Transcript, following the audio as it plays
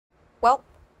Well,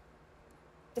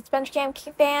 Disventure Camp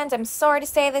fans, I'm sorry to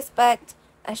say this, but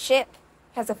a ship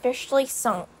has officially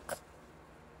sunk.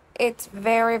 It's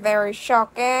very, very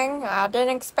shocking. I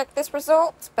didn't expect this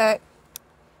result, but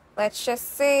let's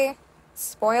just see.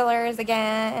 Spoilers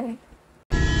again.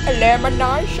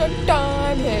 Elimination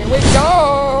time, here we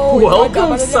go!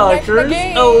 Welcome, suckers!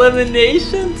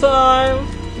 Elimination time!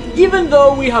 Even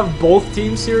though we have both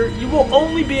teams here, you will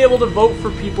only be able to vote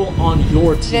for people on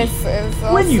your team. This is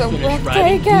when you finish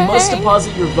writing, you must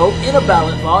deposit your vote in a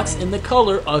ballot box in the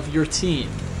color of your team.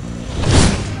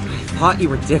 I thought you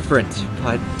were different,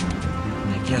 but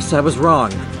I guess I was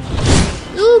wrong.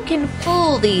 Who can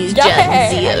fool these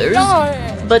Gen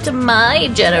Zers? But my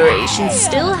generation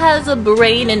still has a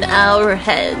brain in our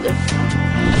head.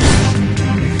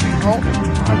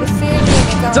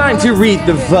 Time to read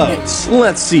the votes.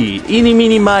 Let's see. Eeny,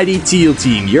 meeny, mighty, teal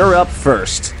team, you're up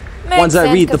first. Once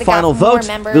I read the final vote,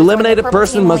 the eliminated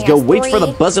person must go wait for the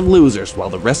buzz of losers while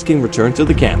the rest can return to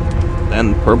the camp.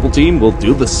 Then purple team will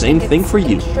do the same thing for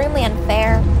you. Extremely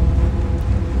unfair.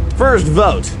 First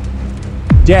vote.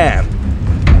 Dan.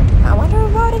 I wonder who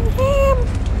voted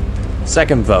him.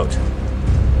 Second vote.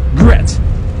 Gret.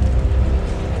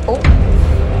 Oh.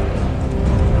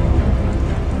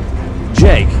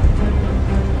 Jake.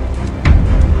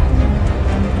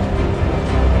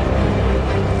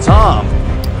 Tom.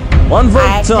 One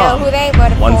vote Tom.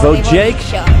 One vote Jake.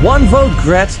 One vote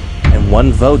Gret. And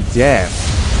one vote Dan.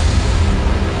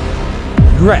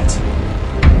 Gret.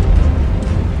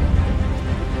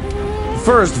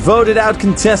 First voted out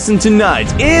contestant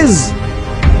tonight is...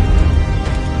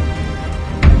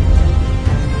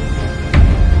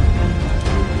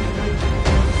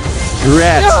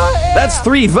 Gret. That's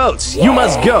 3 votes. You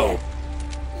must go.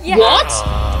 What?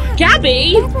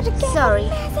 Gabby? Sorry,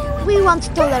 we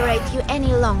won't tolerate you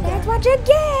any longer. That's what you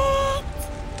get.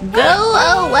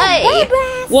 Go away.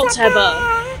 Whatever.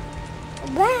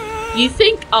 You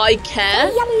think I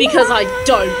care? Because I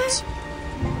don't.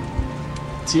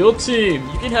 Teal team,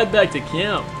 you can head back to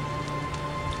camp.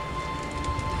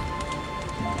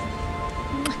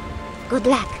 Good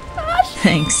luck.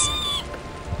 Thanks.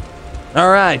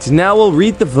 Alright, now we'll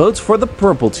read the votes for the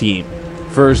purple team.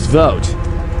 First vote.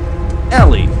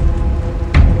 Ellie.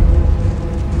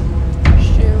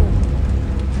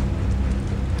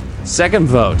 Second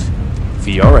vote.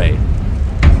 Fiore.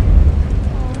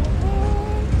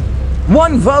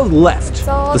 One vote left.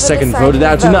 The second voted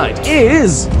out tonight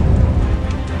is...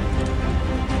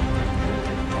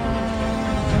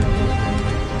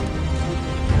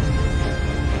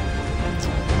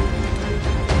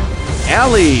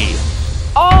 Ellie!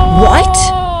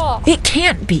 Oh! What? It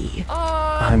can't be.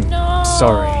 I'm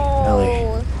sorry,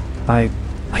 Ellie. I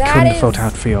couldn't vote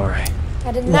out Fiore.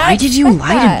 Why did you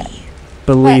lie to me?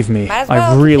 Believe me,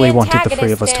 I really wanted the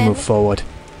 3 of us to move forward.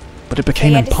 But it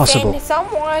became impossible.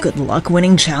 Good luck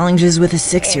winning challenges with a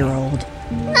 6-year-old.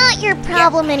 Not your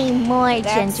problem anymore,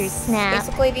 Ginger Snap.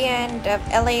 Basically the end of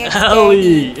Ellie.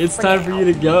 Ellie, it's time for you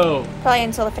to go. Probably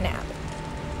until the finale.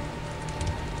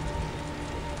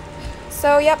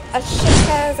 So, yep, a ship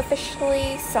has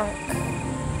officially sunk.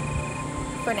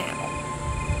 For now.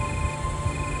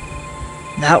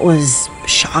 That was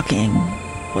shocking,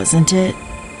 wasn't it?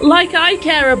 Like I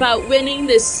care about winning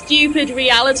this stupid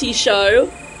reality show.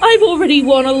 I've already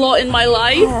won a lot in my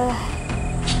life.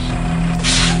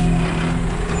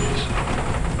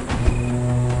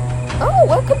 Oh,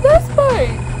 welcome this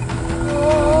way.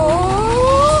 Oh.